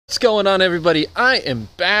What's going on, everybody? I am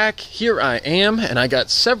back. Here I am, and I got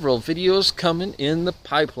several videos coming in the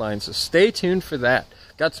pipeline, so stay tuned for that.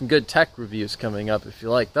 Got some good tech reviews coming up if you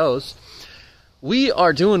like those. We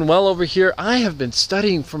are doing well over here. I have been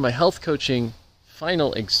studying for my health coaching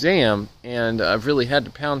final exam, and I've really had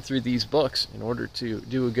to pound through these books in order to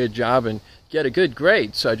do a good job and get a good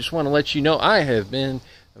grade. So I just want to let you know I have been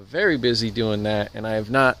very busy doing that, and I have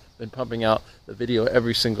not been pumping out the video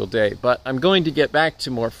every single day, but I'm going to get back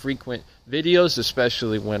to more frequent videos,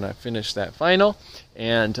 especially when I finish that final,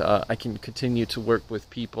 and I can continue to work with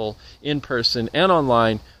people in person and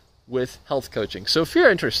online with health coaching. So if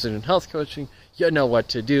you're interested in health coaching, you know what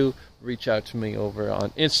to do. Reach out to me over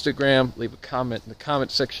on Instagram, leave a comment in the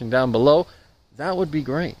comment section down below. That would be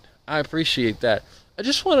great. I appreciate that. I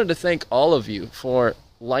just wanted to thank all of you for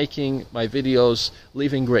liking my videos,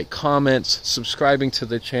 leaving great comments, subscribing to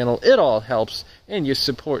the channel. It all helps, and you're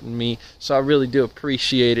supporting me, so I really do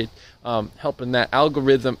appreciate it, helping that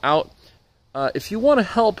algorithm out. If you want to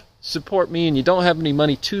help support me and you don't have any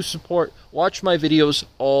money to support, watch my videos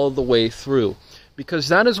all the way through, because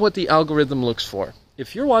that is what the algorithm looks for.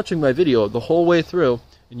 If you're watching my video the whole way through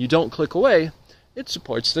and you don't click away, it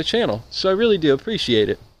supports the channel, so I really do appreciate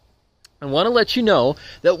it. I want to let you know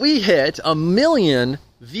that we hit 1 million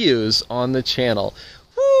views on the channel.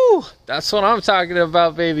 Woo! That's what I'm talking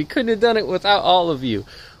about, baby. Couldn't have done it without all of you.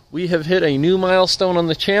 We have hit a new milestone on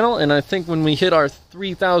the channel, and I think when we hit our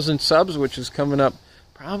 3,000 subs, which is coming up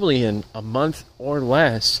probably in a month or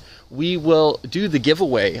less, we will do the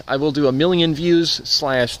giveaway. I will do 1 million views /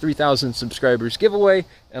 3,000 subscribers giveaway,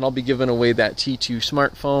 and I'll be giving away that T2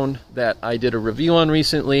 smartphone that I did a review on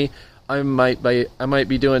recently. I might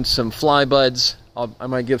be doing some FlyBuds. I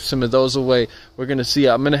might give some of those away. We're going to see.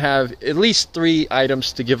 I'm going to have at least 3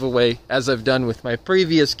 items to give away, as I've done with my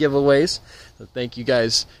previous giveaways. So thank you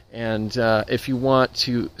guys. And if you want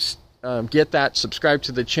to get that, subscribe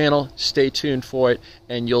to the channel, stay tuned for it,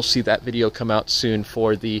 and you'll see that video come out soon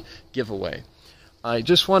for the giveaway. I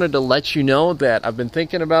just wanted to let you know that I've been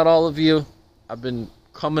thinking about all of you. I've been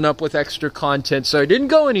coming up with extra content, so I didn't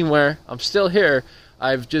go anywhere. I'm still here.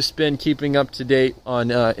 I've just been keeping up to date on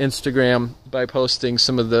Instagram by posting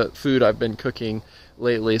some of the food I've been cooking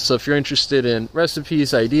lately. So if you're interested in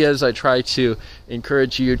recipes, ideas, I try to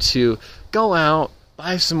encourage you to go out,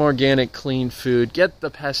 buy some organic, clean food, get the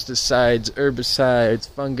pesticides, herbicides,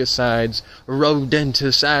 fungicides,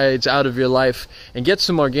 rodenticides out of your life, and get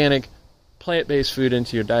some organic, plant-based food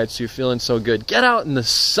into your diet so you're feeling so good. Get out in the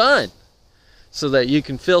sun so that you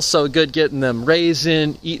can feel so good getting them rays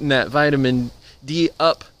in, eating that vitamin D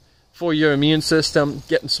up for your immune system,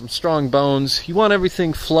 getting some strong bones. You want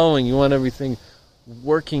everything flowing. You want everything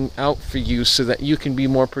working out for you so that you can be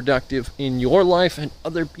more productive in your life and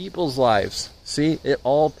other people's lives. See, it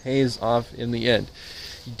all pays off in the end.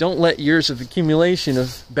 You don't let years of accumulation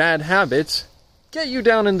of bad habits get you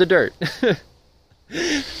down in the dirt.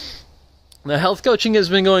 The health coaching has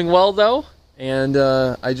been going well, though. And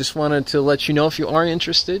I just wanted to let you know, if you are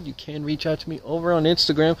interested, you can reach out to me over on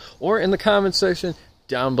Instagram or in the comment section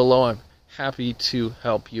down below. I'm happy to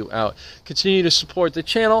help you out. Continue to support the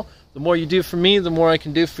channel. The more you do for me, the more I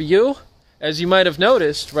can do for you. As you might have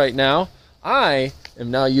noticed right now, I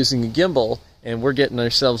am now using a gimbal, and we're getting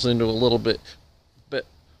ourselves into a little bit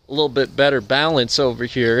better balance over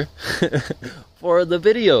here for the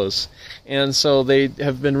videos. And so they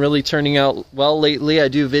have been really turning out well lately. I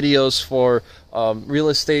do videos for real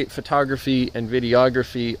estate, photography, and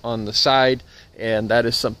videography on the side, and that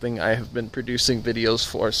is something I have been producing videos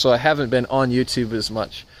for. So I haven't been on YouTube as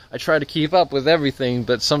much. I try to keep up with everything,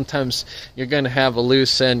 but sometimes you're going to have a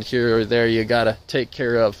loose end here or there you got to take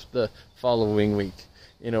care of the following week.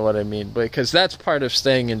 You know what I mean? Because that's part of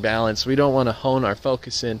staying in balance. We don't want to hone our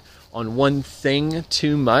focus in on one thing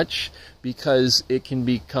too much, because it can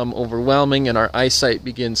become overwhelming and our eyesight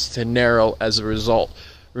begins to narrow as a result.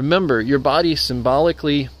 Remember, your body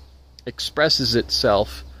symbolically expresses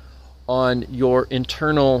itself on your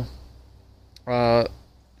internal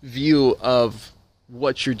view of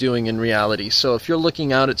what you're doing in reality. So if you're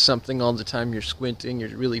looking out at something all the time, you're squinting,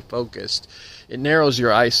 you're really focused, it narrows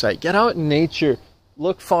your eyesight. Get out in nature,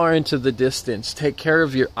 look far into the distance, take care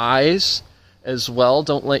of your eyes as well.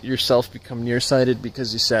 Don't let yourself become nearsighted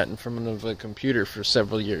because you sat in front of a computer for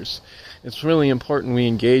several years. It's really important we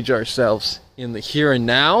engage ourselves in the here and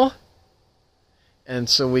now, and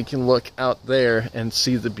so we can look out there and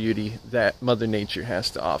see the beauty that Mother Nature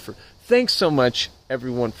has to offer. Thanks so much,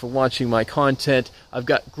 everyone, for watching my content. I've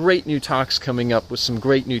got great new talks coming up with some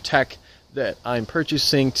great new tech that I'm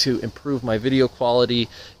purchasing to improve my video quality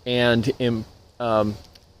and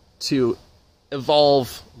to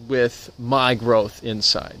evolve with my growth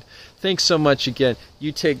inside. Thanks so much again.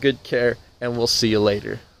 You take good care, and we'll see you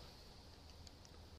later.